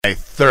I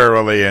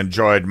thoroughly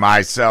enjoyed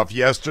myself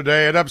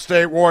yesterday at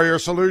Upstate Warrior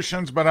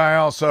Solutions, but I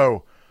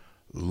also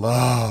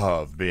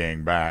love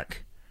being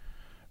back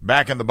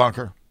in the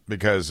bunker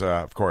because,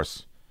 of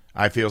course,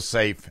 I feel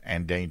safe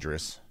and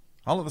dangerous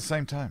all at the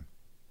same time.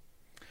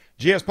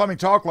 GS Plumbing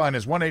Talk line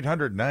is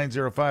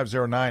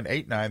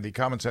 1-800-905-0989. The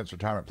Common Sense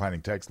Retirement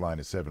Planning text line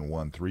is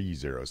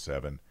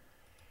 71307.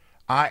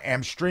 I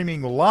am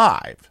streaming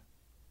live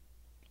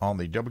on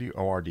the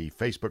WORD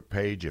Facebook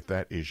page, if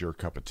that is your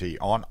cup of tea,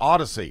 on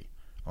Odyssey,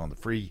 on the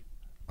free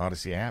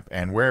Odyssey app,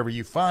 and wherever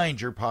you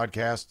find your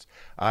podcasts,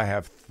 I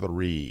have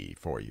 3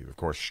 for you. Of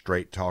course,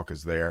 Straight Talk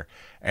is there,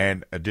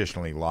 and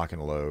additionally, Lock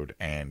and Load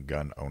and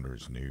Gun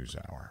Owners News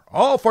Hour.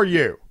 All for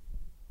you.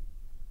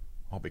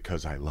 All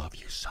because I love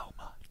you so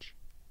much.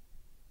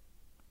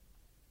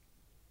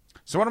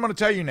 So what I'm going to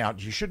tell you now,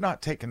 you should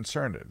not take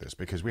concern at this,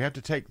 because we have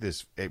to take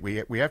this,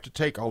 we have to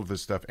take all of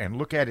this stuff and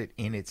look at it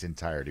in its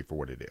entirety for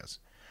what it is.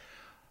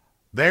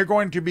 They're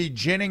going to be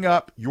ginning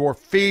up your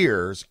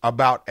fears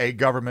about a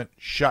government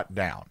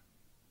shutdown.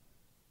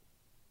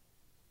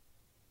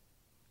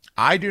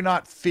 I do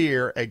not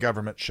fear a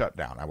government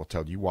shutdown. I will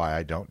tell you why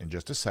I don't in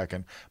just a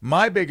second.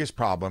 My biggest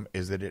problem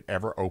is that it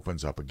ever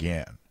opens up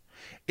again.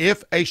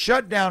 If a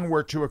shutdown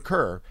were to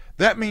occur,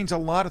 that means a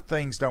lot of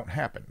things don't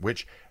happen,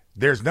 which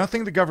there's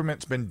nothing the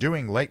government's been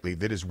doing lately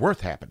that is worth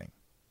happening.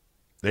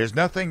 There's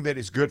nothing that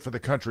is good for the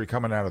country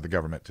coming out of the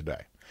government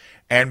today.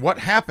 And what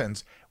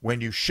happens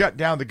when you shut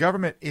down the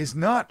government is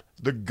not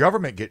the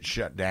government gets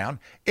shut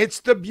down, it's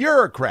the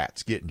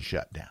bureaucrats getting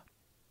shut down.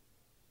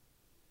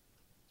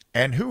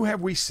 And who have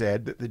we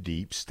said that the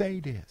deep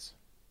state is?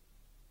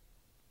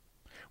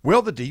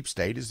 Well, the deep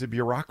state is the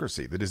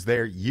bureaucracy that is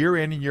there year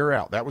in and year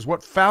out. That was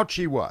what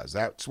Fauci was.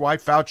 That's why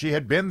Fauci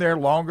had been there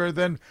longer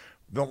than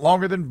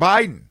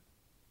Biden.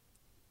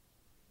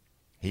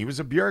 He was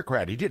a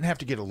bureaucrat. He didn't have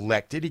to get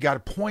elected. He got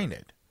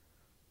appointed.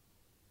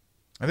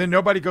 And then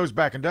nobody goes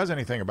back and does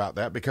anything about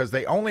that because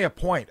they only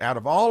appoint, out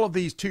of all of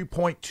these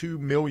 2.2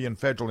 million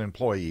federal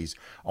employees,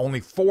 only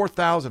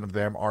 4,000 of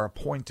them are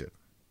appointed.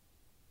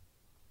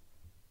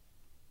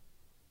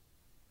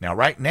 Now,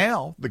 right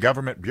now, the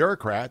government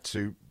bureaucrats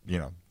who,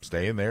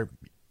 stay in there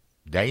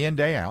day in,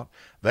 day out,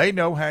 they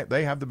know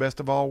they have the best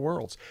of all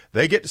worlds.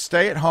 They get to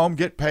stay at home,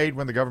 get paid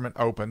when the government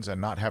opens,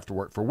 and not have to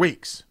work for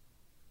weeks.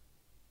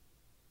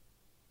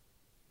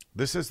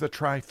 This is the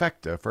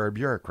trifecta for a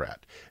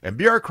bureaucrat. And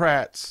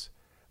bureaucrats,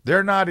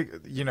 they're not,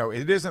 it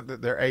isn't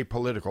that they're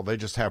apolitical. They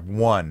just have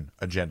one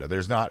agenda.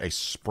 There's not a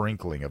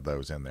sprinkling of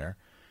those in there.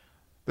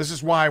 This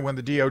is why when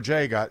the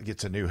DOJ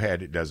gets a new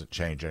head, it doesn't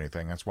change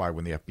anything. That's why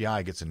when the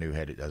FBI gets a new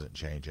head, it doesn't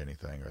change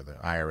anything, or the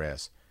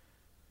IRS.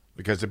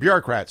 Because the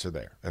bureaucrats are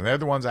there, and they're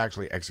the ones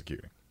actually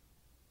executing.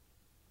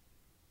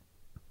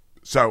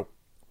 So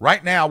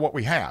right now what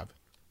we have,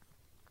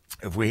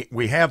 if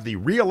we have the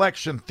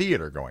re-election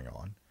theater going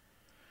on,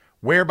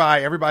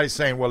 whereby everybody's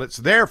saying, well, it's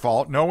their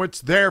fault. No, it's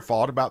their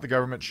fault about the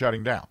government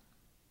shutting down.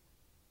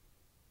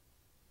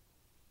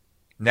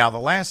 Now, the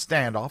last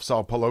standoff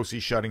saw Pelosi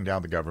shutting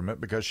down the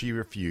government because she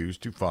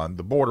refused to fund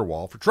the border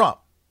wall for Trump.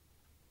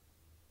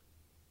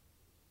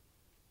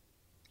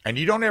 And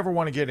you don't ever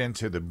want to get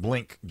into the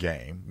blink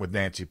game with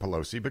Nancy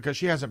Pelosi because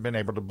she hasn't been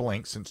able to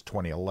blink since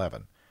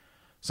 2011.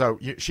 So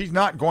she's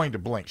not going to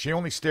blink. She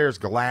only stares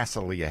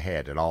glassily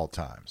ahead at all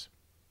times.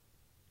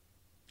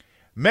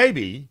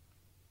 Maybe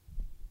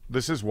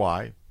this is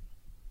why,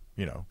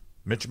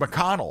 Mitch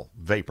McConnell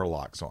vapor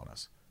locks on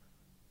us.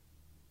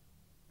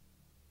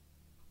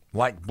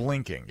 Like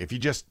blinking. If you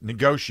just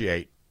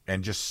negotiate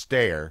and just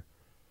stare,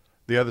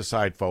 the other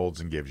side folds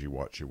and gives you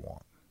what you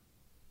want.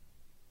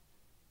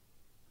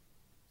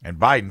 And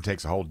Biden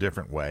takes a whole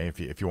different way.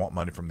 If you want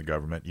money from the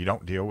government, you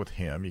don't deal with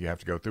him. You have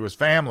to go through his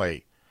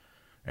family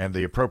and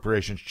the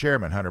appropriations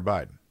chairman, Hunter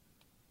Biden.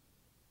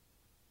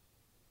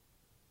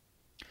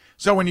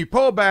 So when you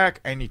pull back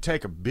and you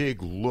take a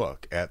big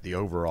look at the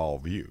overall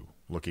view,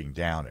 looking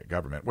down at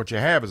government, what you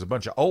have is a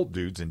bunch of old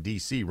dudes in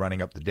D.C.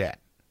 running up the debt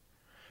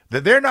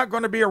that they're not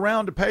going to be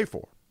around to pay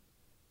for.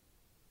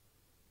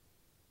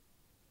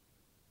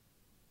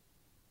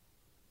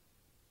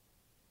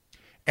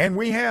 And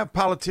we have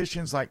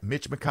politicians like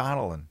Mitch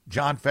McConnell and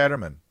John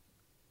Fetterman.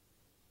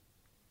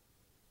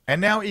 And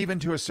now even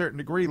to a certain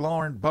degree,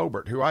 Lauren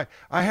Boebert, who I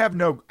have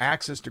no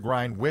access to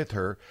grind with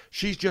her.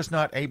 She's just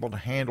not able to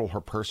handle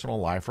her personal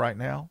life right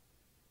now.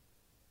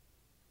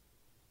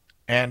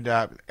 And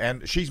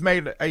she's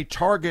made a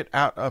target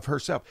out of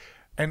herself.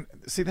 And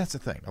see, that's the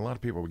thing. A lot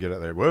of people will get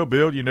out there, well,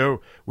 Bill,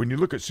 when you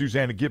look at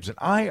Susanna Gibson,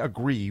 I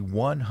agree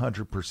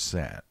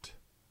 100%.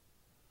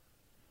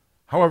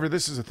 However,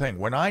 this is the thing.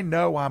 When I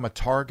know I'm a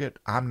target,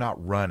 I'm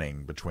not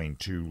running between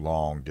two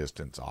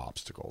long-distance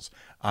obstacles.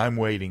 I'm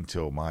waiting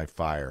till my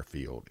fire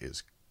field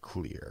is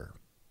clear.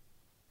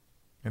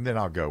 And then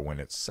I'll go when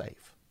it's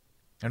safe.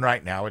 And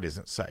right now it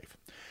isn't safe.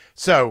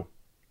 So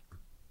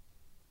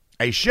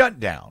a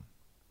shutdown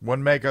would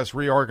make us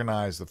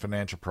reorganize the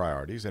financial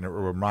priorities, and it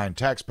will remind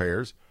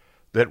taxpayers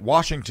that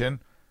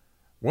Washington,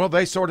 well,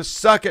 they sort of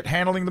suck at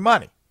handling the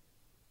money.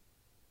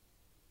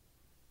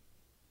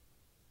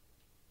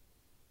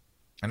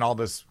 And all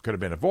this could have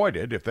been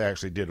avoided if they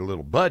actually did a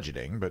little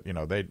budgeting, but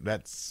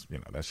that's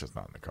just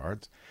not in the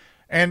cards.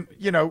 And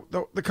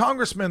the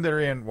congressmen that are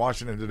in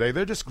Washington today,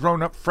 they're just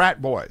grown up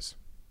frat boys.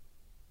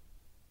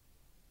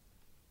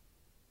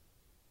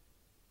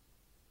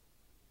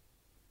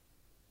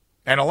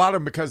 And a lot of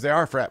them, because they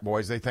are frat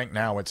boys, they think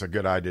now it's a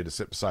good idea to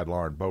sit beside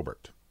Lauren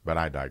Boebert. But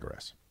I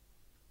digress.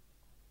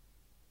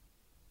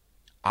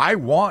 I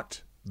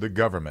want the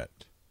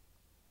government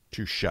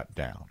to shut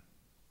down.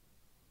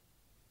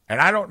 And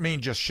I don't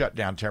mean just shut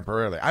down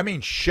temporarily. I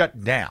mean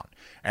shut down.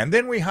 And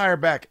then we hire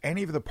back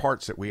any of the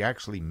parts that we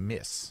actually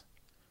miss.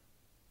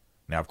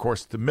 Now, of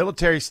course, the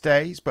military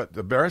stays, but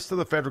the rest of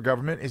the federal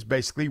government is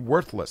basically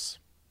worthless.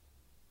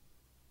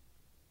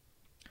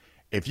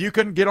 If you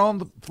can get on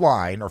the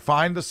line or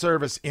find the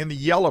service in the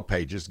yellow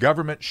pages,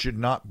 government should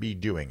not be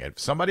doing it. If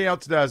somebody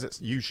else does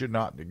it, you should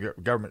not. The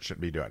government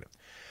shouldn't be doing it.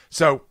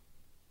 So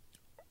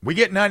we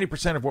get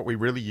 90% of what we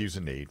really use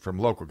and need from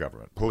local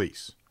government,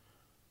 police,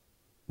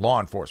 law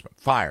enforcement,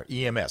 fire,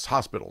 EMS,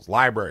 hospitals,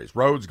 libraries,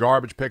 roads,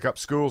 garbage pickup,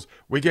 schools.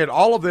 We get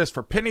all of this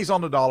for pennies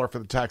on the dollar for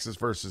the taxes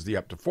versus the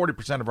up to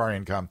 40% of our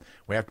income.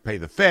 We have to pay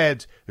the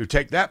feds who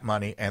take that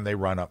money and they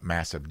run up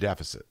massive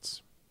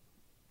deficits.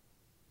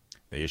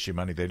 They issue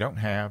money they don't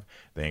have.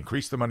 They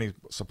increase the money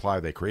supply.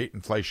 They create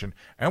inflation.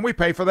 And we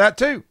pay for that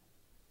too.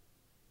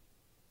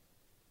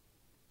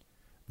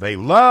 They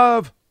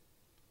love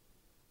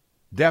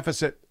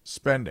deficit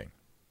spending.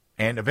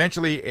 And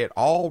eventually it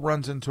all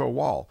runs into a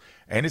wall.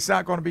 And it's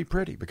not going to be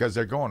pretty because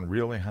they're going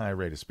really high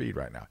rate of speed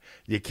right now.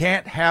 You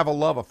can't have a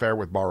love affair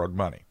with borrowed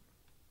money.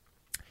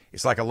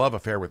 It's like a love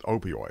affair with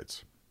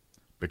opioids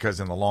because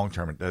in the long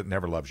term, it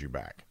never loves you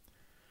back.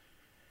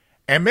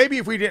 And maybe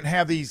if we didn't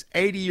have these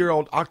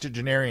 80-year-old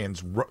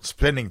octogenarians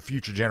spending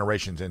future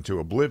generations into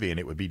oblivion,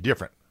 it would be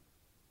different.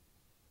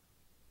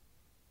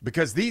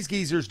 Because these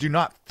geezers do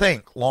not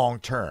think long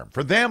term.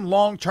 For them,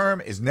 long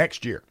term is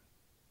next year.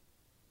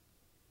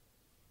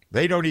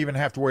 They don't even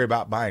have to worry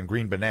about buying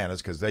green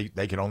bananas because they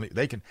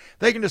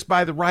can just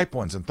buy the ripe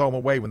ones and throw them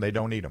away when they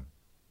don't eat them.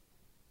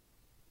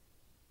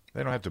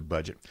 They don't have to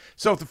budget.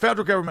 So if the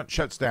federal government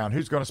shuts down,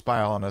 who's going to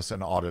spy on us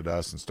and audit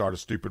us and start a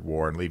stupid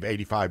war and leave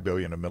 $85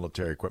 billion of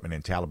military equipment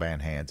in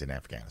Taliban hands in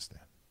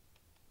Afghanistan?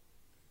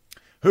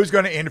 Who's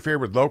going to interfere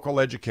with local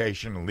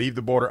education and leave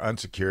the border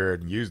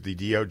unsecured and use the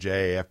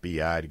DOJ,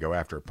 FBI to go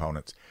after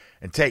opponents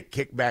and take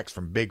kickbacks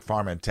from big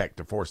pharma and tech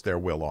to force their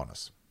will on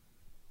us?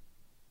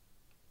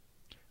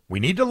 We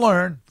need to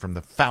learn from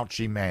the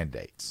Fauci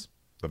mandates,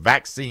 the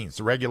vaccines,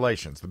 the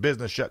regulations, the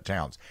business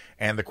shutdowns,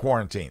 and the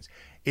quarantines.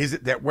 Is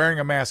it that wearing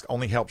a mask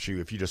only helps you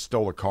if you just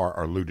stole a car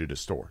or looted a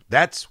store?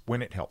 That's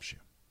when it helps you.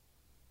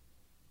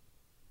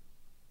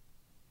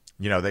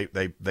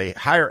 They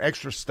hire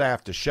extra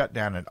staff to shut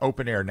down an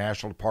open-air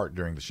national park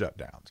during the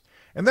shutdowns.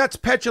 And that's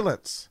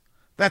petulance.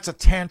 That's a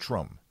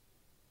tantrum.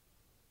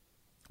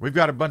 We've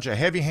got a bunch of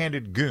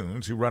heavy-handed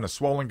goons who run a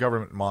swollen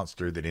government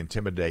monster that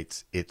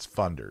intimidates its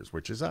funders,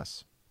 which is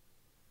us.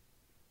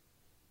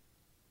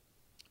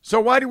 So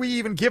why do we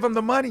even give them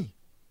the money?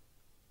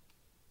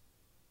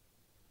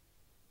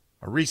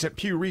 A recent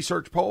Pew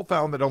Research poll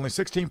found that only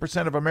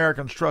 16% of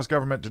Americans trust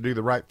government to do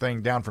the right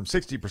thing, down from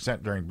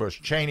 60% during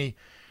Bush-Cheney,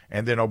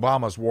 and then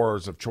Obama's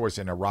wars of choice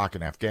in Iraq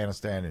and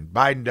Afghanistan. And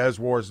Biden does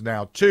wars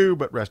now too,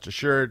 but rest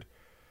assured,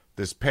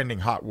 this pending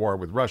hot war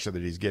with Russia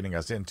that he's getting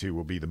us into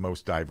will be the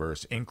most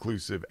diverse,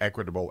 inclusive,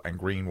 equitable, and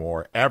green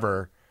war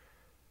ever.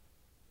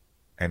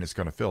 And it's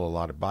going to fill a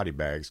lot of body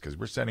bags because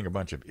we're sending a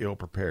bunch of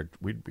ill-prepared,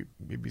 we'd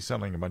be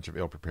sending a bunch of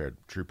ill-prepared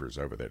troopers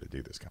over there to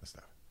do this kind of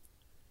stuff.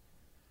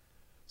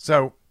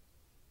 So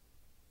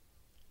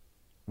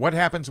what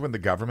happens when the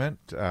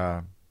government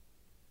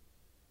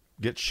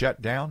gets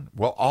shut down?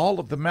 Well, all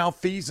of the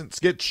malfeasance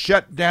gets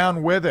shut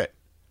down with it.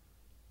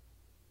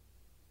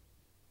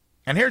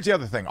 And here's the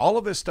other thing. All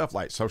of this stuff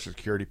like Social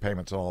Security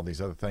payments and all these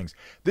other things,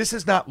 this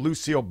is not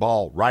Lucille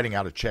Ball writing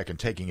out a check and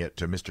taking it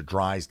to Mr.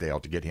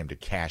 Drysdale to get him to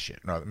cash it.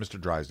 No, Mr.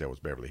 Drysdale was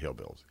Beverly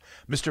Hillbillies.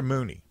 Mr.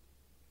 Mooney,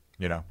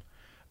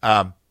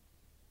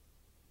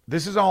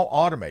 this is all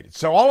automated.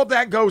 So all of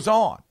that goes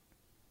on.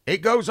 It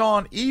goes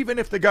on even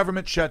if the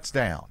government shuts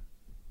down.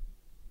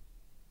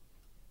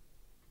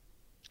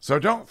 So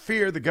don't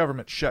fear the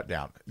government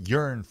shutdown.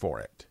 Yearn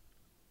for it.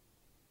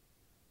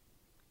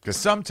 Because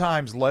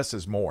sometimes less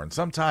is more, and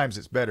sometimes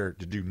it's better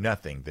to do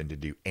nothing than to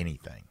do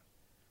anything.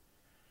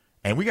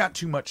 And we got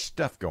too much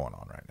stuff going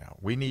on right now.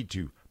 We need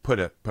to put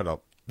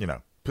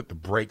the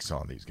brakes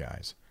on these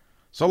guys.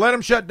 So let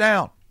them shut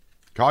down.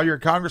 Call your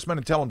congressman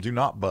and tell them do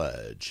not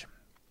budge.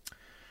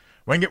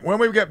 When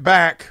we get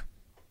back,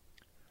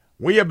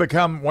 we have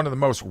become one of the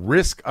most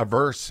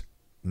risk-averse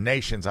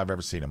nations I've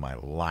ever seen in my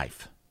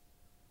life.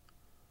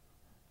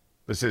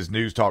 This is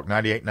News Talk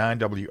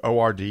 98.9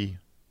 WORD,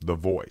 the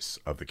voice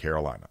of the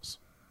Carolinas.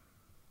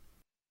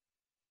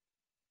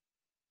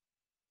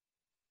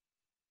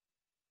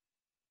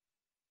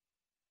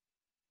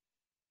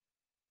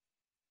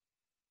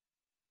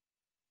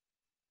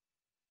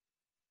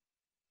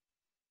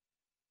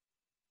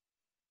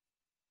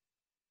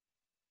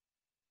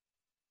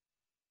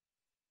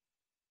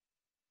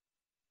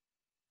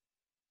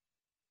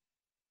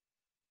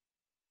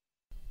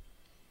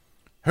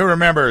 Who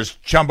remembers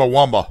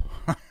Chumbawamba?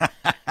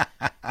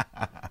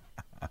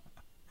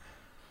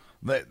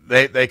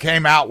 They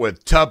came out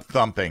with tub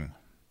thumping.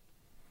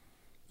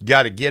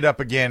 Got to get up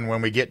again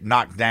when we get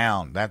knocked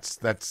down. That's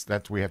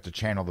we have to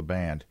channel the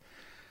band.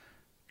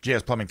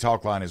 GS Plumbing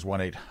Talk Line is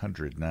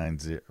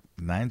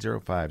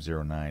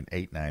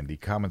 1-800-905-0989. The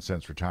Common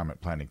Sense Retirement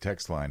Planning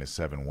text line is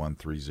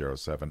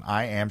 71307.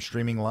 I am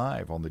streaming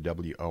live on the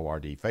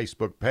WORD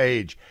Facebook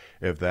page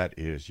if that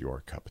is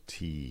your cup of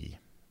tea.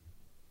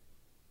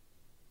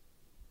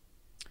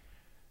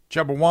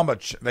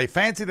 Chumbawamba, they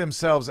fancy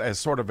themselves as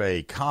sort of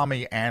a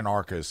commie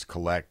anarchist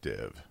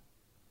collective.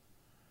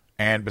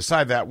 And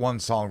beside that one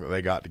song that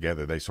they got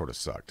together, they sort of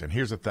sucked. And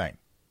here's the thing.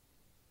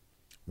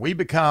 We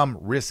become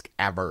risk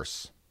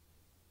averse.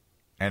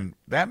 And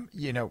that,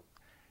 you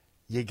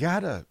got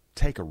to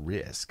take a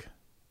risk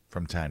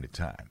from time to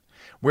time.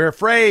 We're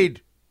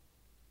afraid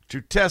to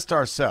test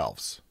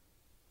ourselves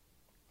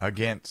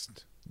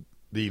against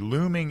the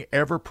looming,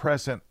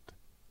 ever-present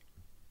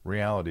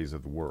realities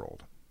of the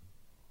world.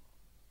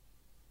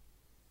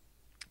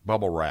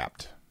 Bubble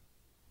wrapped.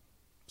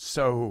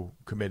 So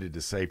committed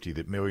to safety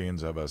that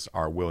millions of us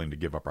are willing to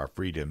give up our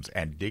freedoms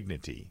and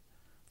dignity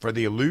for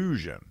the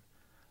illusion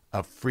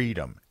of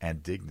freedom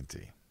and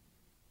dignity.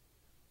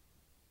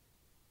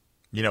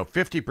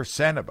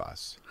 50% of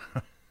us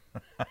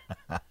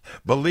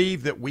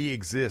believe that we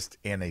exist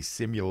in a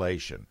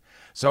simulation.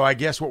 So I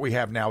guess what we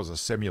have now is a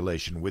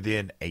simulation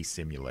within a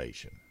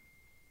simulation.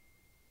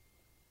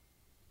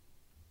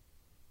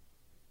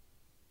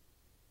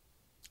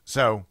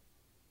 So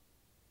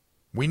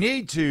we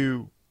need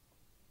to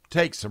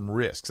take some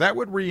risks. That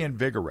would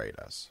reinvigorate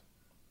us.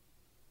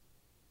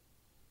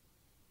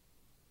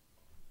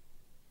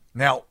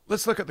 Now,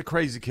 let's look at the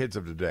crazy kids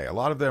of today. A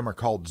lot of them are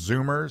called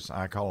Zoomers.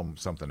 I call them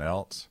something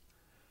else.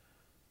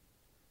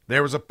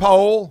 There was a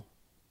poll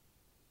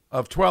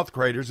of 12th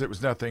graders. It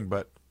was nothing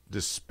but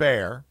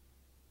despair.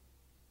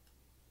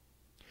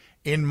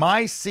 In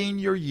my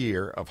senior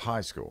year of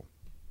high school,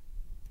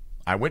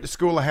 I went to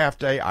school a half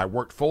day. I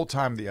worked full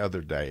time the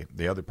other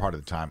part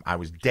of the time. I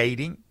was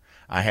dating.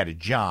 I had a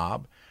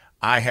job.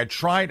 I had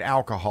tried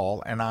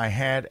alcohol, and I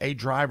had a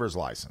driver's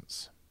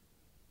license.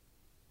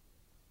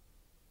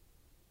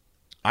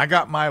 I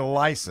got my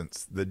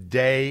license the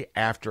day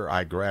after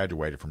I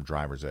graduated from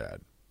driver's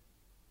ed.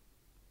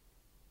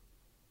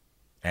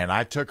 And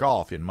I took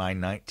off in my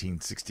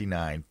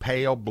 1969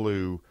 pale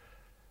blue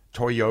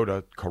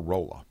Toyota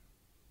Corolla.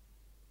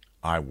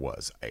 I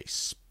was a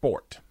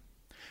sport.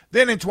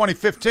 Then in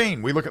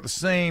 2015, we look at the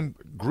same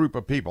group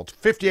of people.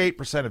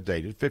 58% have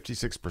dated,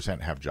 56%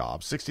 have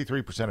jobs,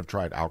 63% have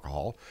tried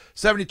alcohol,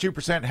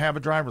 72% have a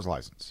driver's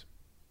license.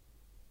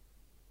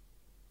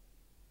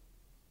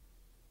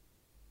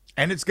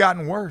 And it's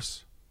gotten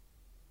worse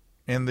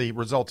in the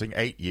resulting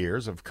 8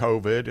 years of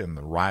COVID and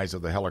the rise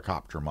of the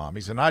helicopter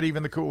mommies, and not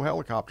even the cool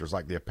helicopters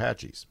like the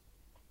Apaches.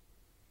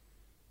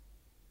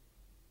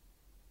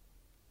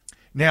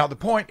 Now, the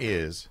point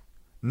is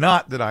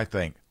not that I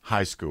think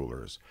high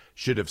schoolers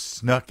should have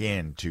snuck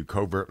in to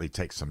covertly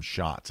take some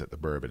shots at the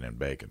Bourbon and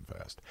Bacon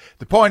Fest.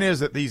 The point is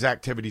that these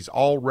activities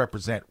all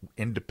represent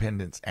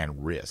independence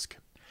and risk.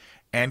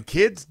 And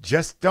kids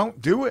just don't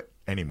do it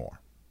anymore.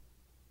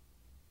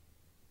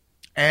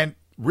 And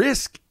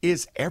risk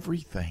is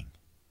everything.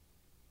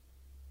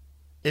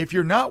 If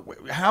you're not,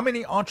 how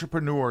many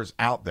entrepreneurs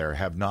out there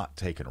have not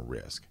taken a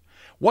risk?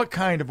 What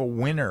kind of a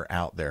winner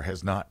out there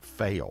has not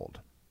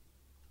failed?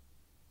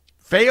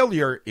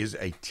 Failure is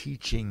a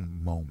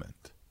teaching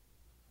moment,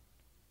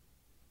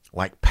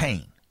 like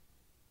pain.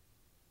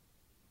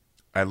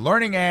 A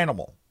learning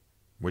animal,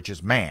 which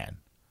is man,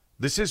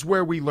 this is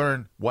where we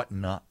learn what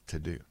not to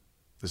do.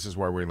 This is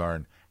where we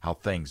learn how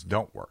things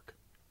don't work.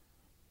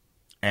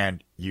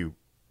 And you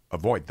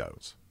avoid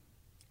those.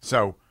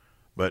 So,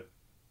 but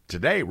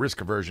today,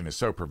 risk aversion is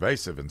so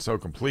pervasive and so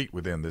complete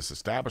within this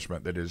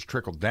establishment that it has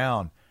trickled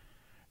down,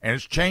 and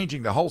it's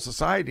changing the whole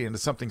society into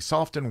something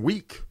soft and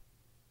weak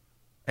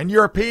and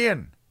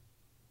European.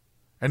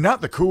 And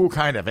not the cool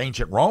kind of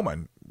ancient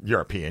Roman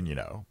European,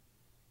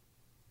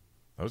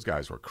 Those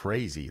guys were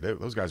crazy.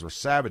 Those guys were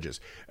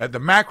savages. At the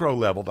macro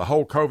level, the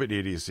whole COVID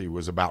idiocy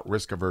was about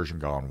risk aversion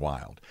gone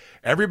wild.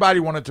 Everybody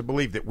wanted to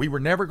believe that we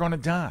were never going to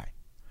die.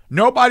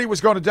 Nobody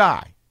was going to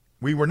die.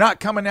 We were not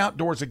coming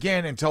outdoors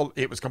again until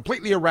it was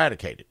completely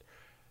eradicated.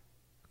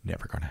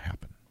 Never going to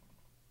happen.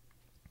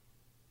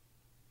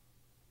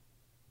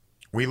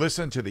 We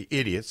listened to the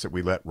idiots that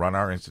we let run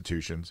our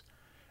institutions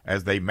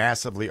as they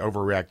massively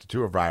overreacted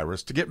to a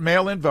virus to get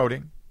mail-in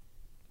voting,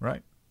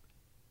 right?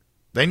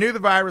 They knew the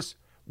virus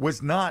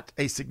was not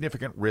a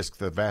significant risk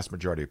to the vast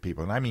majority of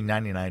people, and I mean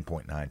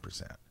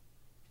 99.9%.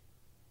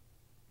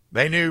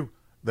 They knew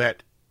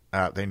that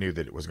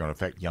it was going to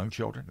affect young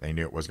children. They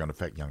knew it was going to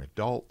affect young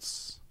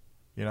adults.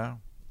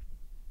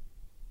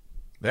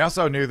 They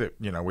also knew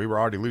that, we were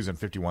already losing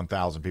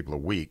 51,000 people a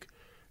week,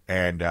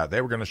 and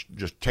they were going to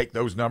just take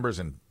those numbers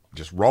and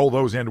just roll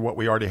those into what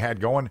we already had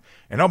going.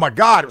 And oh my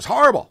God, it was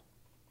horrible.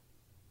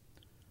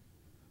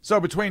 So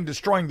between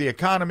destroying the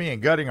economy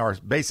and gutting our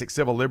basic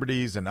civil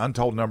liberties and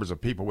untold numbers of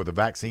people with a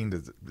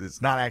vaccine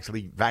that's not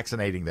actually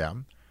vaccinating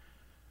them,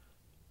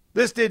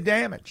 this did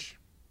damage.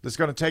 This is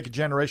going to take a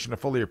generation to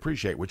fully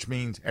appreciate, which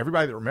means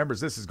everybody that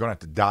remembers this is going to have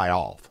to die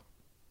off.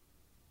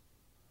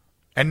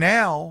 And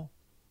now,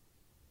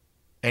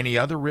 any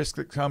other risk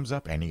that comes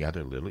up, any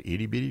other little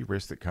itty-bitty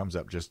risk that comes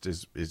up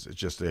is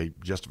just a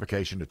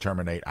justification to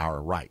terminate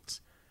our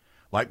rights.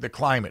 Like the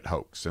climate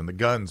hoax and the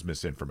guns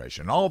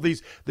misinformation. All of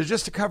these, they're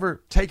just to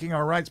cover taking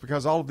our rights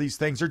because all of these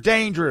things are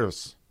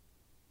dangerous.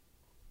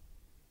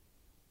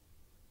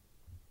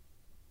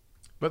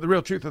 But the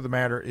real truth of the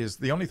matter is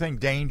the only thing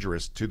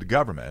dangerous to the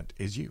government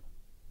is you,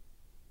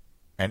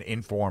 an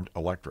informed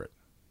electorate.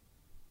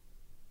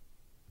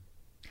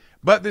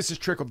 But this is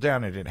trickled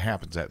down and it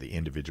happens at the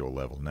individual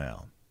level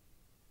now.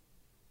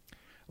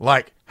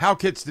 Like how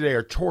kids today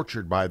are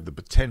tortured by the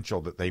potential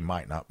that they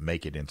might not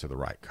make it into the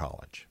right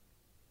college.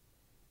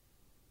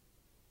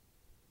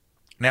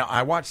 Now,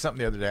 I watched something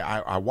the other day.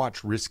 I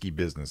watched Risky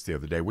Business the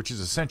other day, which is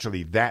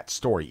essentially that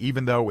story,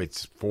 even though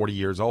it's 40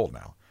 years old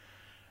now.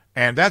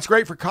 And that's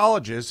great for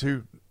colleges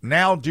who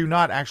now do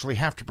not actually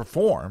have to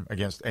perform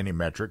against any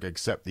metric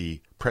except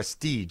the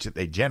prestige that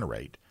they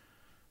generate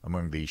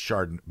among the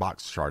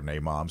box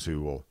Chardonnay moms who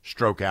will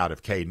stroke out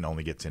if Caden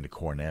only gets into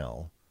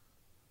Cornell.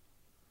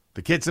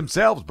 The kids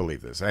themselves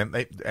believe this, and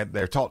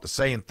they're taught to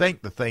say and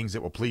think the things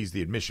that will please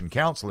the admission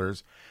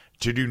counselors,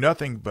 to do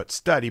nothing but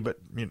study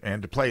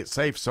and to play it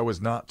safe so as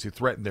not to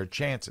threaten their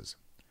chances.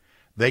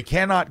 They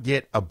cannot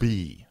get a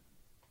B.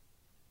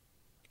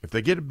 If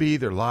they get a B,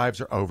 their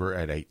lives are over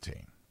at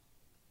 18.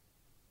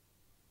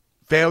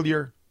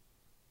 Failure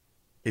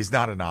is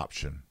not an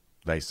option,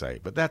 they say,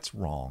 but that's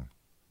wrong.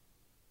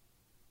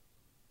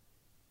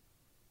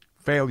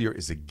 Failure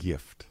is a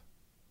gift.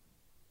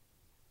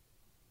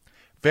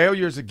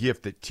 Failure is a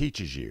gift that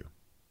teaches you.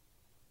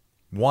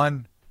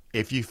 One,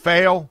 if you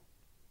fail,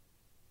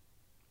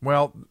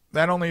 well,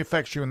 that only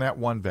affects you in that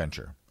one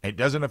venture. It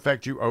doesn't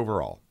affect you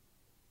overall.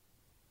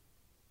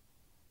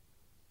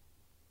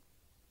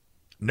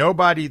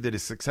 Nobody that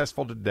is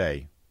successful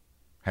today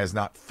has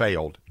not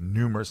failed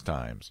numerous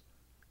times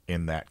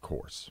in that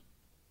course.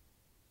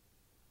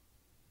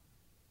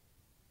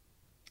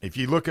 If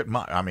you look at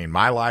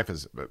my life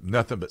is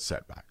nothing but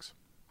setbacks.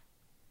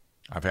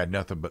 I've had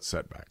nothing but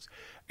setbacks.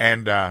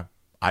 And I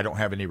don't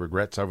have any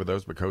regrets over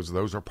those because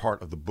those are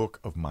part of the book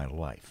of my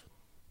life.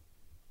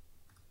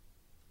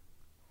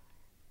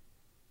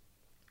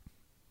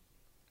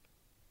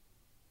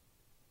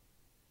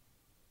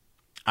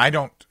 I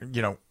don't,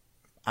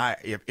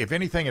 if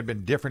anything had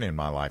been different in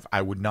my life,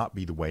 I would not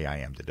be the way I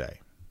am today.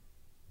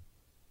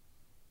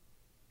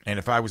 And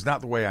if I was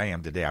not the way I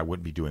am today, I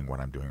wouldn't be doing what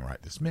I'm doing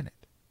right this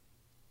minute.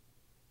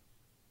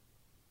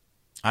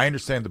 I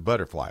understand the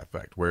butterfly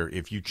effect, where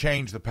if you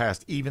change the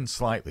past even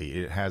slightly,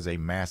 it has a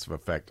massive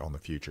effect on the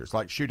future. It's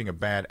like shooting a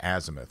bad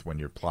azimuth when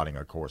you're plotting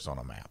a course on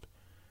a map.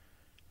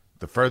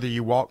 The further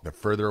you walk, the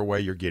further away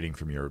you're getting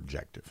from your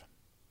objective.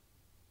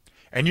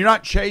 And you're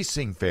not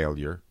chasing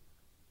failure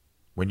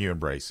when you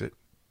embrace it.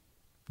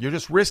 You're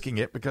just risking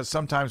it because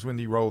sometimes when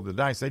you roll the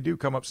dice, they do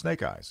come up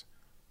snake eyes.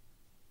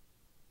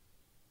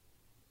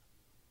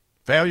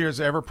 Failure is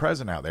ever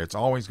present out there. It's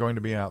always going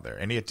to be out there.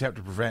 Any attempt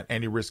to prevent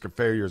any risk of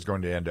failure is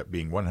going to end up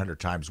being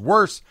 100 times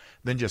worse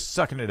than just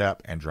sucking it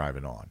up and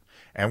driving on.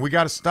 And we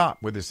got to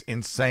stop with this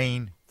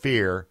insane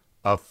fear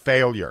of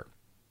failure.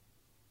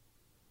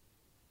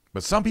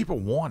 But some people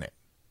want it.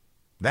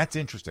 That's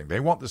interesting. They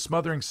want the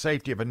smothering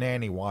safety of a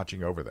nanny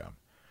watching over them.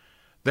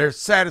 They're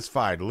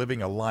satisfied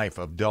living a life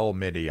of dull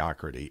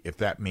mediocrity if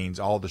that means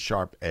all the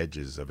sharp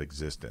edges of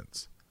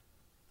existence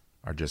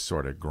are just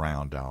sort of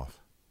ground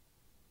off.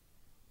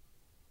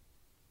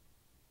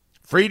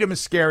 Freedom is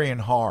scary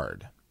and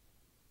hard.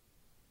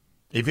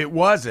 If it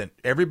wasn't,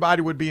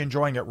 everybody would be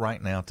enjoying it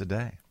right now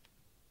today.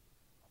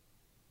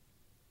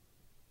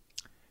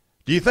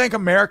 Do you think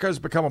America has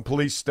become a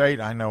police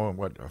state? I know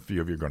what a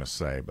few of you are going to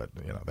say, but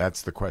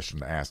that's the question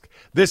to ask.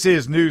 This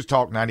is News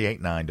Talk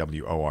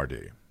 98.9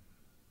 WORD.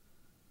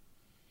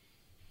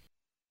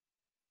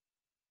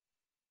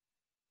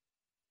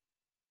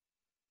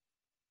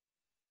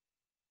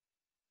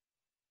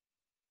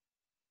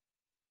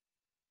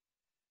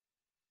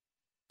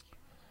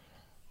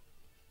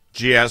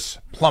 GS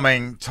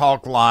Plumbing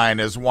Talk line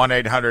is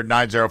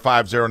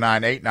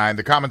 1-800-905-0989.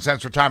 The Common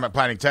Sense Retirement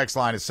Planning text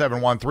line is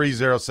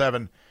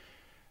 71307.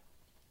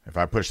 If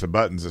I push the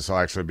buttons, this will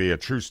actually be a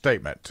true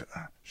statement.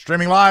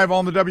 Streaming live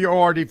on the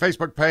WORD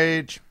Facebook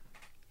page.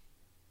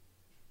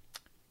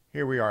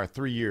 Here we are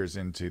 3 years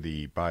into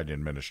the Biden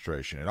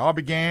administration. It all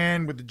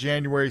began with the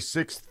January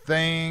 6th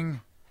thing.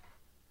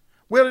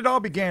 Well, it all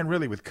began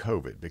really with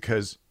COVID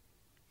because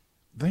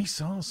they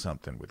saw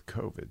something with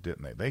COVID,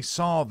 didn't they? They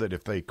saw that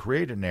if they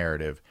create a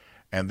narrative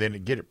and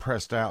then get it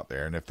pressed out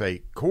there, and if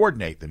they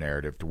coordinate the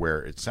narrative to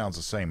where it sounds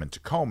the same in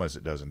Tacoma as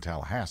it does in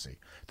Tallahassee,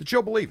 that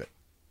you'll believe it.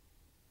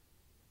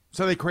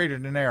 So they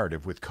created a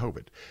narrative with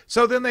COVID.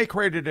 So then they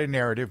created a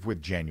narrative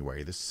with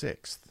January the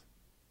 6th,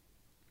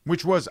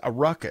 which was a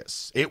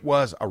ruckus. It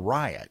was a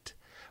riot.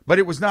 But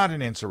it was not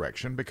an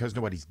insurrection because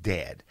nobody's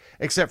dead,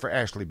 except for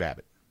Ashley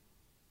Babbitt.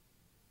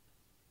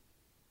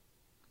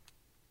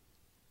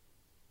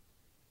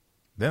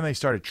 Then they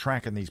started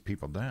tracking these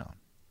people down.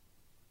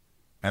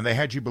 And they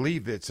had you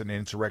believe that it's an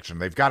insurrection.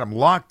 They've got them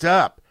locked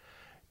up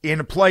in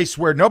a place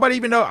where nobody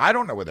even knows. I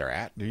don't know where they're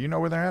at. Do you know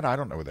where they're at? I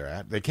don't know where they're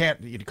at. They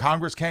can't.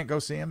 Congress can't go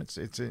see them. It's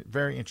a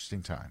very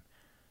interesting time.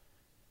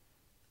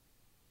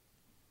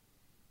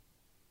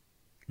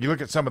 You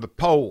look at some of the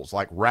polls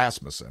like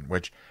Rasmussen,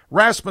 which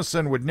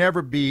Rasmussen would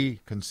never be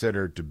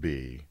considered to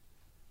be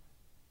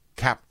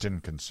Captain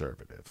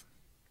Conservative.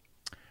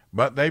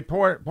 But they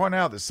point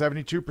out that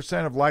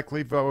 72% of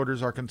likely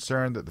voters are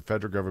concerned that the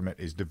federal government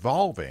is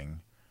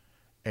devolving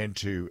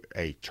into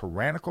a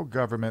tyrannical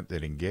government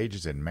that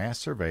engages in mass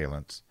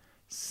surveillance,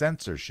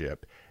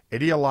 censorship,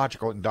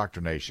 ideological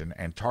indoctrination,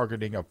 and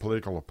targeting of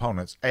political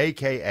opponents,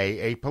 a.k.a.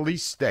 a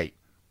police state.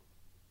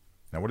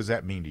 Now, what does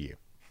that mean to you?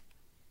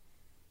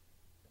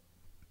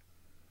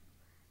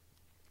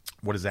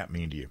 What does that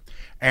mean to you?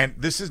 And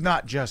this is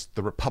not just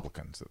the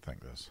Republicans that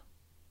think this.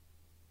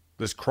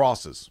 This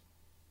crosses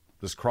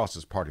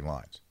party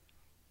lines.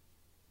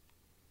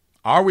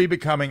 Are we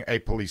becoming a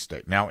police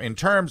state? Now, in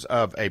terms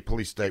of a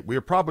police state, we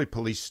are probably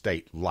police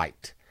state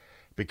light,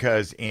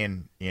 because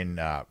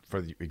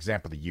for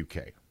example, the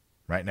UK,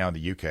 right now in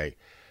the UK,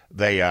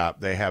 they have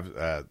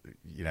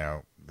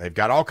they've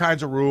got all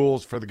kinds of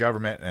rules for the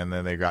government, and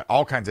then they've got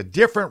all kinds of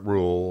different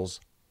rules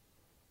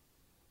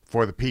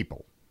for the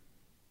people.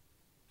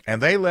 And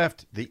they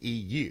left the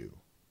EU.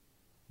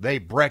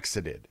 They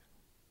Brexited,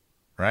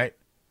 right?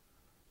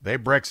 They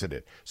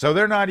Brexited. So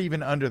they're not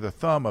even under the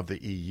thumb of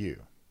the EU.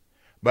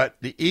 But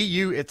the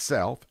EU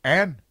itself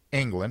and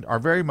England are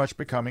very much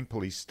becoming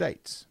police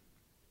states.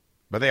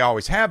 But they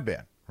always have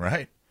been,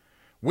 right?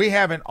 We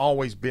haven't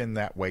always been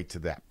that way to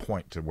that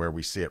point to where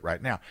we see it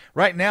right now.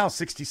 Right now,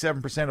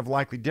 67% of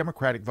likely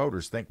Democratic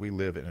voters think we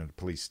live in a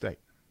police state.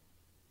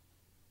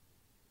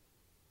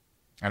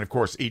 And of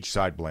course, each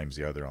side blames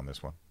the other on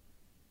this one.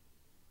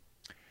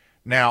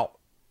 Now,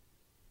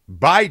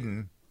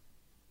 Biden,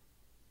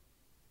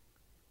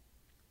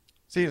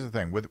 see, here's the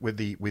thing, with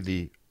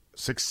the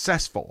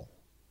successful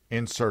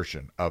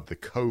insertion of the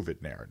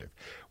COVID narrative,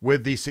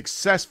 with the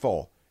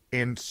successful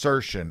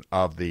insertion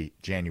of the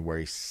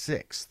January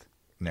 6th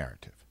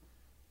narrative,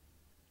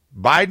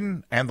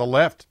 Biden and the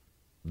left,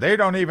 they're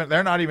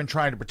not even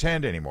trying to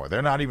pretend anymore.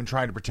 They're not even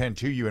trying to pretend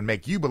to you and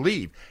make you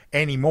believe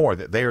anymore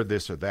that they're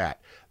this or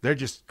that. They're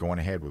just going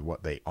ahead with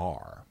what they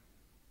are.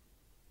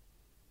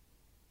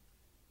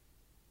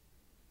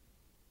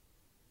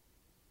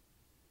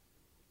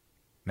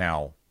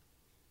 Now,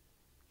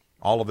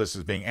 all of this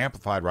is being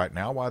amplified right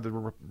now while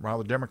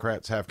the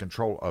Democrats have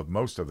control of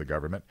most of the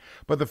government.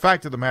 But the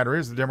fact of the matter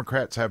is the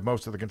Democrats have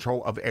most of the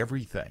control of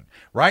everything.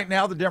 Right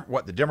now,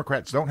 what the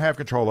Democrats don't have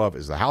control of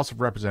is the House of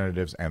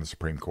Representatives and the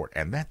Supreme Court.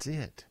 And that's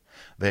it.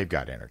 They've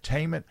got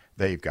entertainment.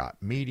 They've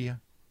got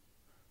media.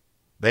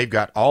 They've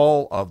got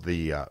all of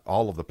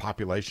the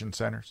population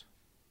centers.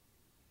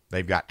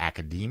 They've got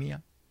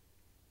academia.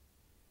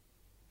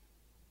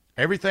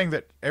 Everything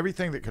that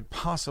could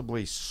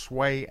possibly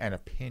sway an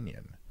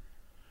opinion,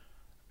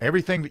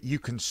 everything that you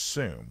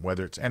consume,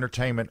 whether it's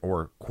entertainment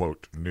or,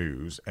 quote,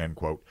 news, end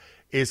quote,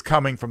 is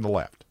coming from the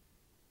left.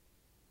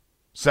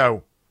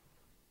 So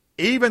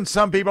even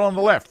some people on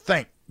the left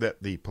think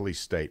that the police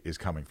state is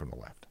coming from the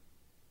left.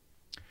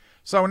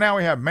 So now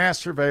we have mass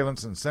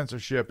surveillance and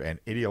censorship and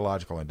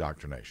ideological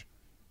indoctrination.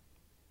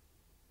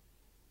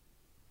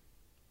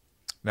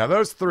 Now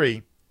those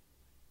three,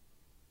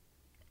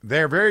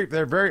 they're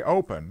very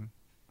open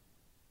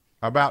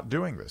about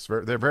doing this.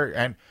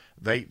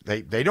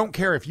 They don't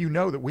care if you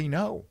know that we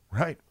know,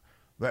 right?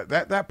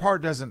 That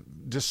part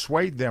doesn't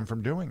dissuade them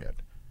from doing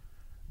it.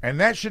 And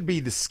that should be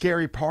the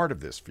scary part of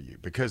this for you,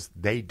 because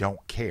they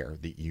don't care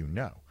that you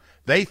know.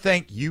 They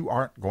think you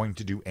aren't going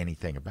to do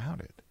anything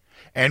about it.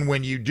 And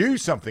when you do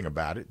something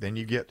about it, then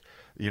you get,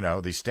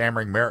 the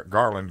stammering Merrick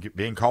Garland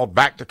being called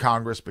back to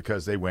Congress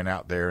because they went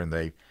out there and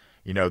they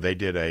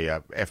did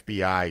a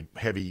FBI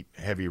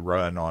heavy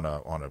run on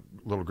a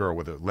little girl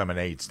with a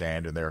lemonade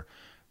stand, and they're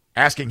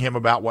asking him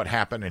about what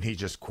happened, and he's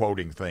just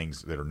quoting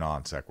things that are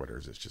non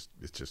sequiturs.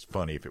 It's just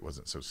funny if it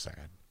wasn't so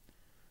sad.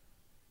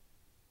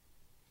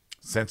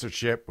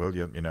 Censorship, well,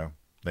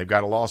 they've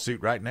got a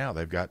lawsuit right now.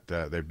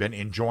 They've been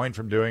enjoined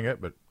from doing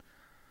it, but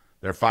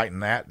they're fighting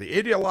that. The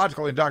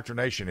ideological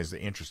indoctrination is the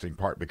interesting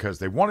part, because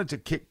they wanted to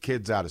kick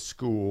kids out of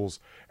schools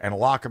and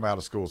lock them out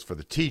of schools for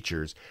the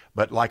teachers.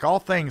 But like all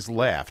things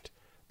left,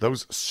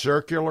 those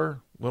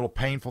circular little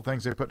painful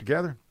things they put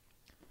together,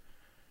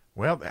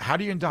 well, how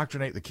do you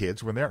indoctrinate the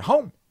kids when they're at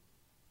home?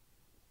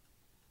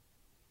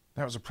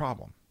 That was a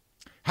problem.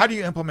 How do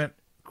you implement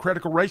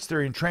critical race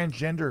theory and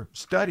transgender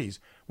studies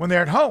when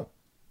they're at home?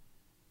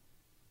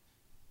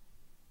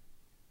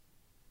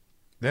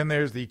 Then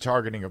there's the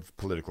targeting of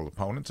political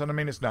opponents. And I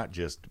mean, it's not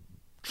just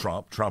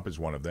Trump. Trump is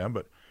one of them.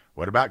 But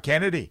what about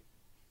Kennedy?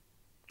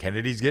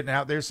 Kennedy's getting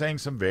out there saying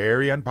some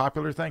very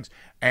unpopular things.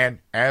 And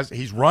as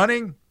he's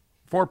running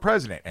for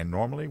president. And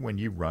normally when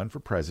you run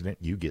for president,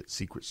 you get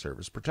Secret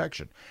Service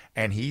protection.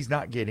 And he's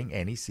not getting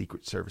any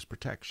Secret Service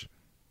protection.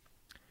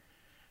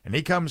 And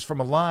he comes from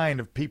a line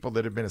of people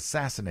that have been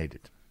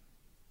assassinated,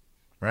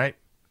 right?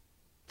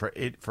 For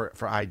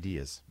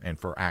ideas and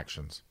for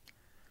actions.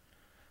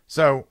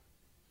 So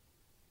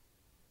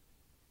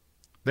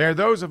there are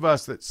those of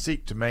us that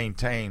seek to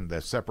maintain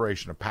the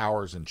separation of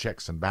powers and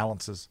checks and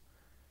balances.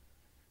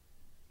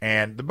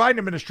 And the Biden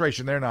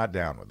administration, they're not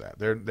down with that.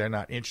 They're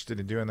not interested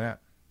in doing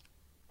that.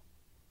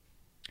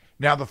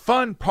 Now, the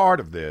fun part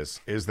of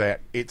this is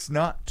that it's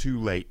not too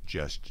late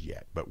just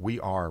yet, but we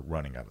are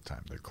running out of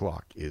time. The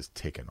clock is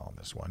ticking on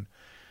this one.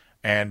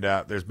 And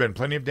there's been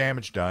plenty of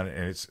damage done,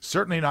 and it's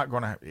certainly not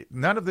going to,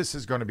 none of this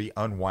is going to be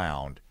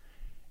unwound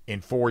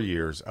in 4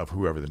 years of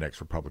whoever the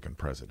next Republican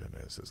president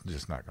is. It's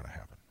just not going to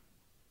happen.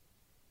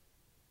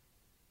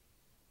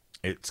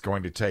 It's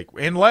going to take,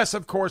 unless,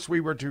 of course, we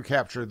were to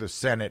capture the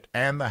Senate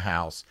and the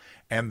House,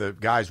 and the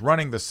guys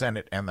running the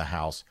Senate and the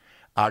House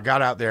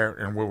got out there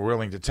and were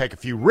willing to take a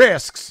few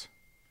risks.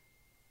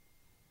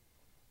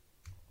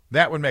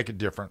 That would make a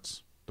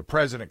difference. The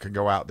president could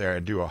go out there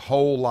and do a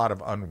whole lot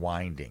of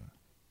unwinding.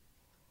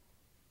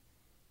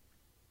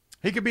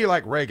 He could be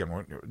like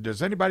Reagan.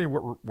 Does anybody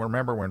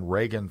remember when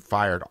Reagan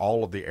fired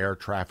all of the air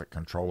traffic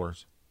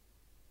controllers?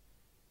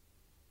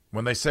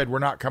 When they said, we're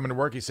not coming to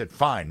work, he said,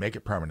 fine, make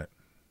it permanent.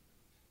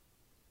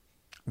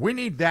 We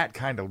need that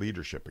kind of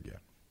leadership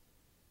again.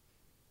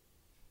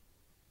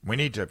 We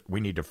need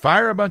to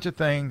fire a bunch of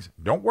things.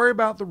 Don't worry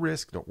about the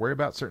risk. Don't worry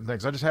about certain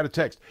things. I just had a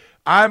text.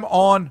 I'm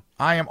on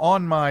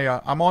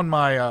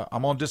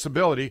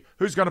disability.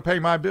 Who's going to pay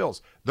my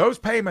bills? Those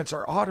payments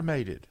are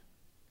automated.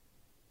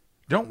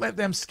 Don't let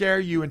them scare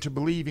you into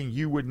believing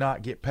you would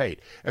not get paid.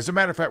 As a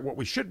matter of fact, what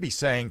we should be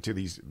saying to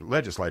these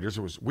legislators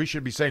was we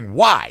should be saying,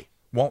 why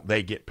won't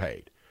they get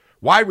paid?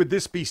 Why would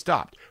this be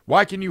stopped?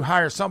 Why can you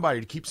hire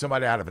somebody to keep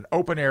somebody out of an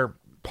open air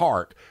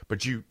park,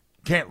 but you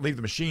can't leave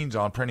the machines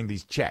on printing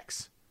these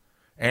checks?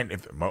 And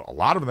if a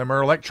lot of them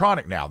are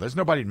electronic now, there's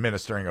nobody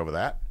administering over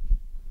that.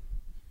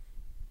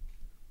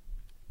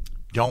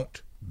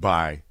 Don't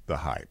buy the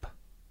hype.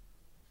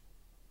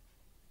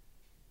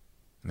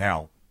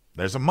 Now,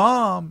 there's a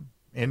mom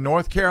in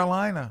North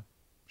Carolina.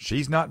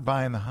 She's not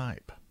buying the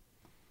hype.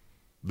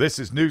 This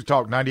is News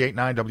Talk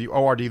 98.9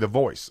 WORD, the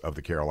voice of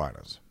the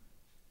Carolinas.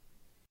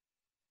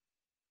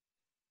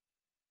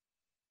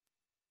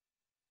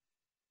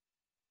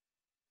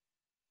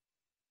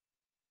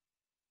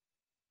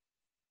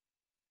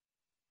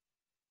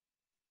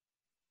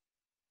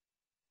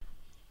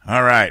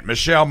 All right,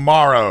 Michelle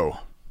Morrow.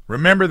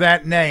 Remember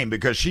that name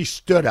because she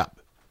stood up.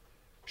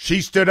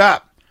 She stood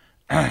up.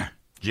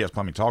 GS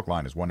Plumbing Talk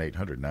line is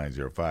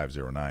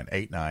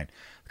 1-800-905-0989.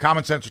 The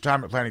Common Sense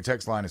Retirement Planning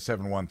text line is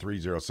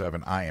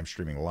 71307. I am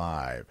streaming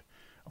live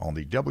on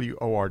the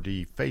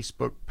WORD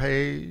Facebook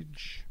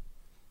page.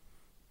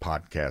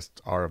 Podcasts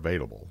are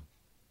available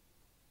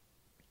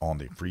on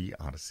the free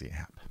Odyssey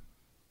app.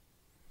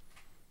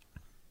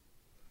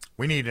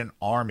 We need an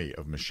army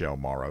of Michelle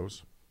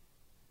Morrows.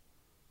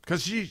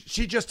 Because she's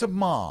just a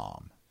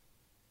mom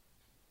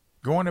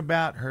going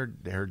about her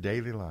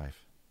daily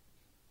life.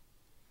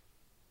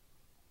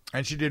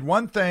 And she did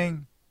one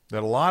thing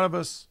that a lot of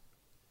us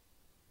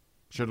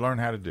should learn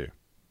how to do.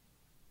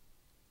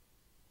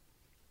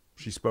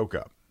 She spoke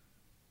up.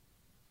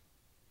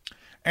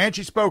 And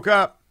she spoke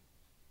up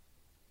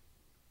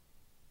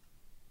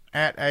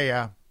at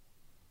a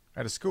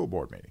school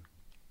board meeting.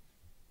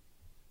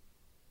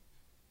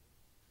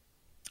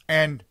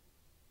 And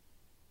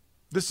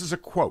this is a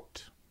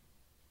quote,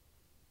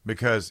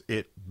 because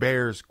it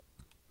bears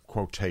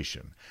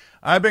quotation.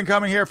 I've been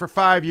coming here for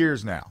 5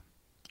 years now,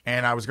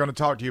 and I was going to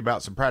talk to you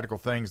about some practical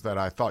things that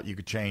I thought you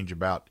could change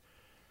about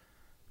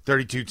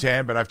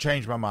 3210, but I've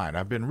changed my mind.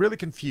 I've been really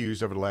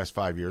confused over the last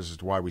 5 years as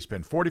to why we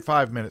spend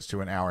 45 minutes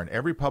to an hour in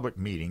every public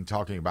meeting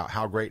talking about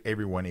how great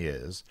everyone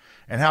is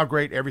and how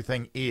great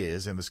everything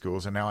is in the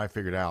schools, and now I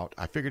figured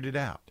it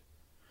out.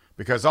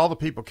 Because all the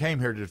people came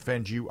here to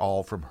defend you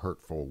all from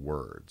hurtful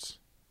words.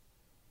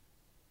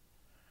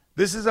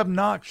 This is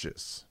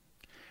obnoxious.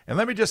 And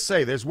let me just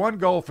say, there's one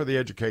goal for the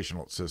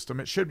educational system.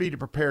 It should be to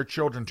prepare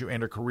children to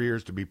enter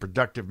careers to be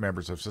productive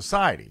members of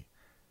society.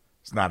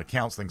 It's not a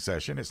counseling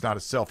session. It's not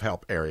a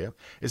self-help area.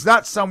 It's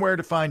not somewhere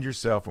to find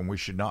yourself, and we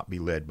should not be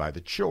led by the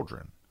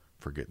children,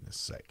 for goodness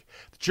sake.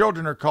 The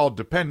children are called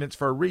dependents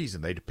for a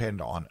reason. They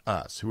depend on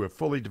us, who have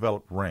fully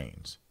developed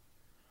brains.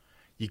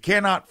 You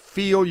cannot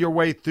feel your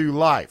way through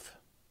life.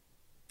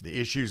 The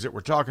issues that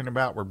we're talking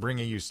about, we're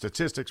bringing you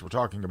statistics, we're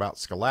talking about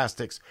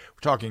scholastics, we're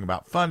talking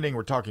about funding,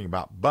 we're talking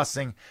about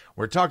busing,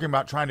 we're talking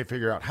about trying to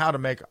figure out how to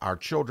make our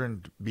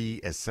children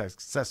be as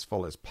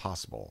successful as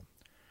possible.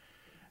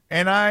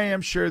 And I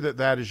am sure that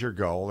that is your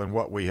goal, and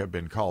what we have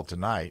been called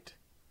tonight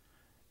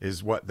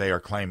is what they are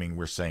claiming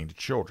we're saying to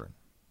children.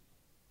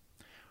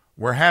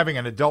 We're having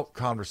an adult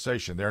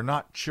conversation. There are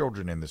not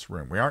children in this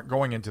room. We aren't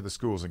going into the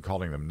schools and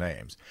calling them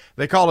names.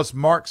 They call us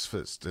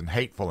Marxists and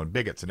hateful and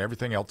bigots and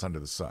everything else under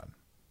the sun.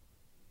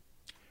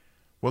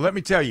 Well, let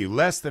me tell you,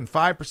 less than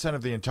 5%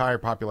 of the entire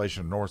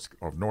population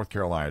of North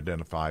Carolina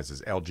identifies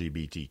as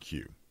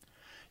LGBTQ.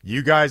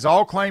 You guys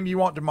all claim you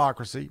want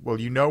democracy. Well,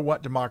 you know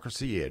what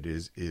democracy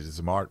is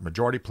a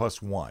majority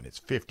plus one. It's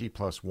 50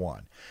 plus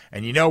one.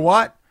 And you know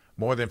what?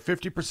 More than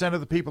 50% of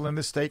the people in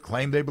this state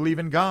claim they believe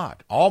in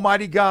God.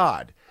 Almighty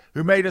God,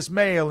 who made us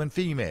male and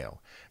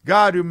female.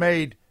 God who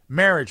made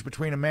marriage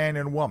between a man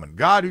and a woman.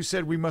 God who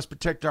said we must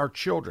protect our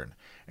children.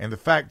 And the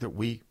fact that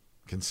we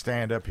can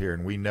stand up here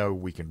and we know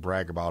we can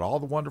brag about all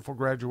the wonderful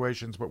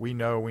graduations, but we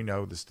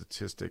know the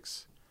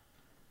statistics.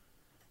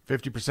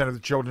 50% of the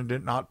children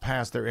did not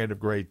pass their end of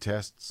grade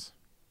tests.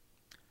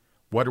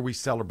 What are we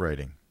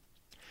celebrating?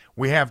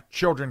 We have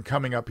children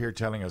coming up here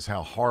telling us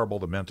how horrible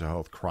the mental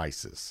health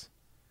crisis.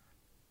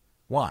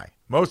 Why?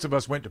 Most of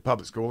us went to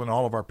public school and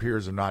all of our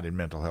peers are not in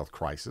mental health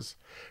crisis.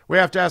 We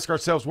have to ask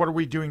ourselves, what are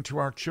we doing to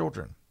our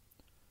children?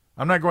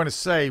 I'm not going to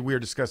say we are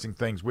discussing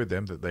things with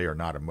them that they are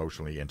not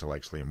emotionally,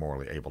 intellectually, and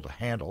morally able to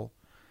handle.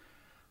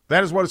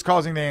 That is what is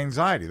causing the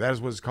anxiety. That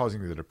is what is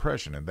causing the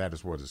depression. And that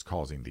is what is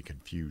causing the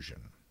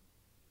confusion.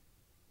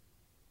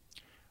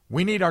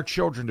 We need our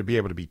children to be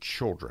able to be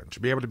children, to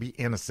be able to be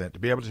innocent, to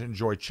be able to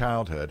enjoy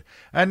childhood,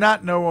 and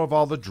not know of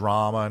all the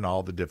drama and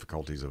all the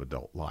difficulties of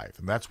adult life.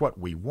 And that's what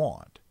we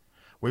want.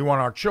 We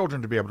want our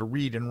children to be able to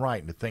read and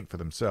write and to think for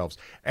themselves.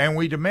 And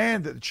we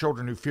demand that the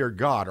children who fear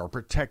God are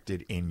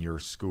protected in your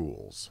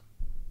schools.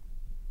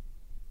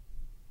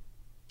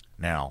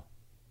 Now,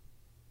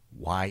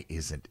 why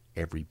isn't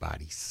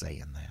everybody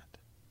saying that?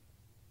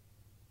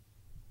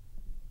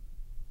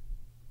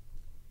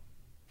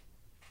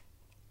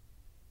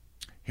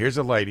 Here's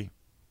a lady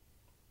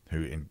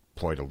who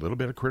employed a little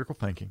bit of critical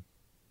thinking.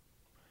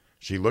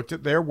 She looked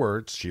at their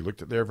words. She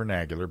looked at their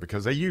vernacular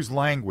because they use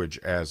language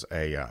as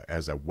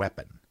a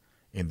weapon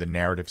in the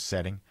narrative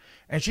setting.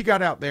 And she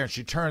got out there and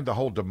she turned the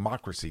whole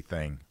democracy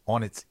thing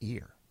on its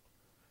ear.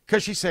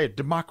 Because she said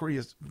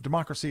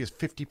democracy is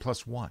 50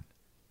 plus 1.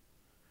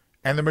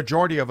 And the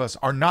majority of us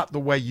are not the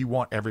way you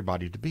want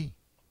everybody to be.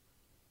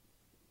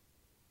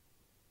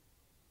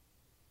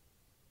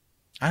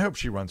 I hope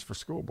she runs for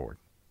school board.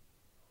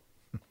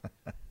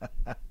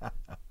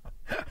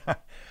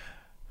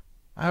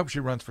 I hope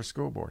she runs for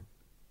school board.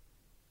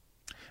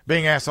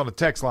 Being asked on the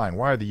text line,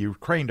 why are the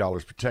Ukraine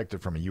dollars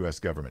protected from a U.S.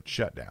 government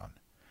shutdown?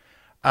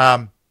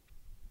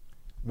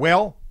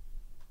 Well,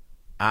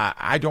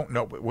 I don't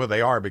know. Well,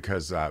 they are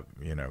because,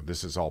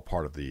 this is all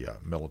part of the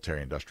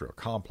military-industrial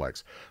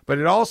complex. But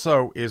it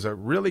also is a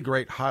really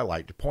great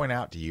highlight to point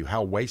out to you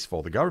how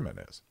wasteful the government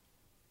is.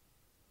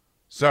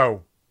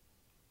 So,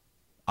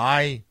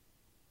 I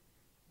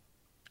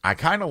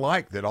kind of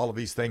like that all of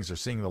these things are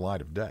seeing the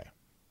light of day.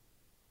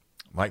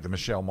 Like the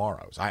Michelle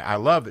Morrows. I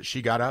love that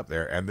she got up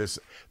there, and this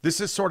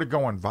is sort of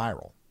going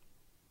viral.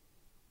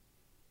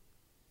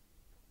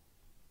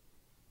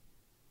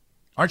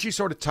 Aren't you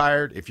sort of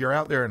tired, if you're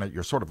out there and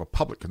you're sort of a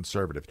public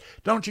conservative,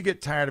 don't you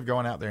get tired of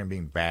going out there and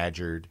being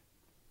badgered?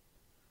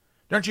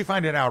 Don't you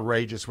find it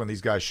outrageous when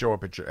these guys show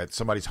up at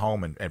somebody's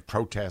home and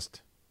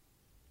protest?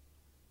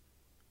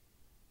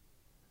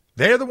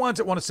 They're the ones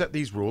that want to set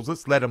these rules.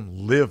 Let's let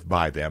them live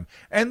by them.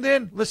 And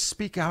then let's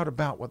speak out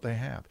about what they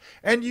have.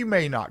 And you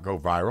may not go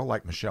viral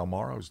like Michelle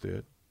Morrows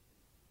did.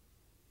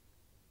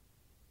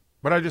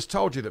 But I just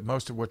told you that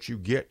most of what you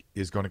get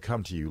is going to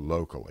come to you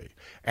locally.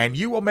 And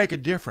you will make a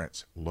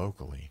difference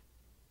locally.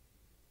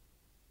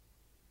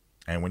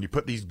 And when you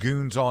put these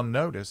goons on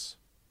notice,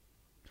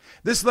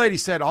 this lady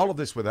said all of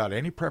this without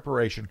any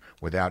preparation,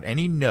 without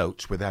any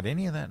notes, without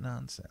any of that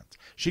nonsense.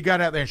 She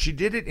got out there and she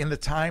did it in the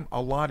time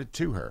allotted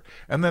to her.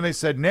 And then they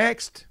said,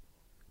 next.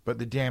 But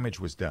the damage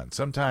was done.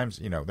 Sometimes,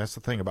 that's the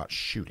thing about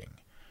shooting.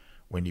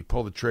 When you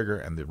pull the trigger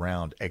and the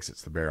round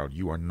exits the barrel,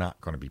 you are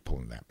not going to be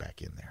pulling that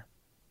back in there.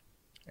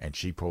 And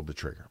she pulled the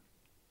trigger.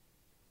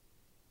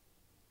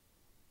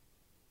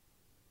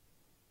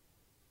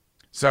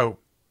 So,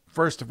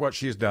 first of what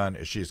she has done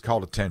is she has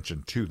called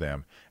attention to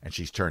them, and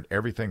she's turned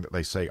everything that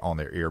they say on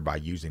their ear by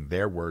using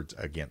their words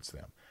against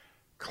them.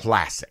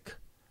 Classic.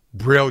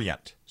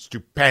 Brilliant.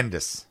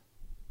 Stupendous.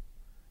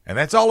 And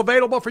that's all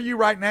available for you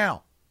right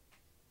now.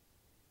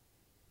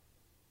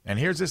 And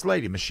here's this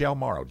lady, Michelle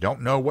Morrow.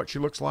 Don't know what she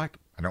looks like.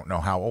 I don't know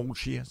how old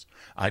she is.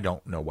 I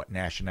don't know what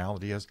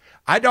nationality is.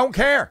 I don't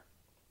care.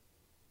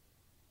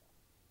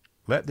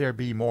 Let there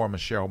be more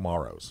Michelle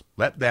Morrows.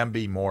 Let them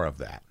be more of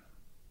that.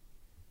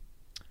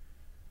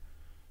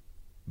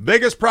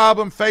 Biggest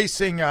problem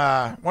facing,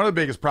 one of the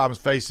biggest problems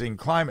facing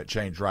climate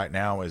change right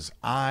now is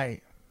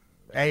AI.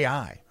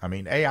 I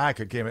mean, AI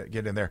could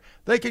get in there.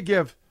 They could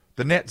give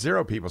the net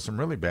zero people some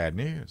really bad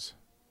news.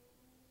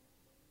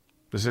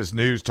 This is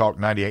News Talk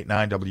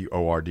 98.9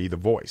 WORD, the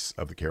voice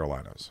of the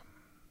Carolinas.